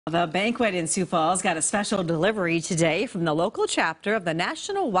The Banquet in Sioux Falls got a special delivery today from the local chapter of the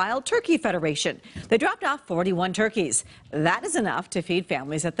National Wild Turkey Federation. They dropped off 41 turkeys. That is enough to feed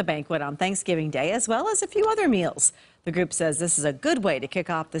families at the banquet on Thanksgiving Day, as well as a few other meals. The group says this is a good way to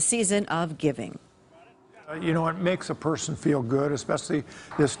kick off the season of giving. You know, it makes a person feel good, especially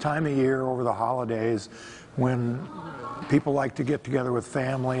this time of year over the holidays when people like to get together with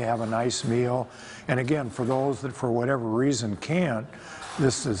family, have a nice meal. And again, for those that for whatever reason can't,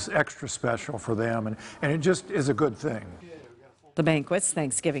 this is extra special for them, and it just is a good thing. The banquet's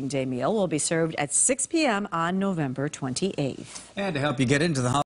Thanksgiving Day meal will be served at 6 p.m. on November 28th. And to help you get into the holiday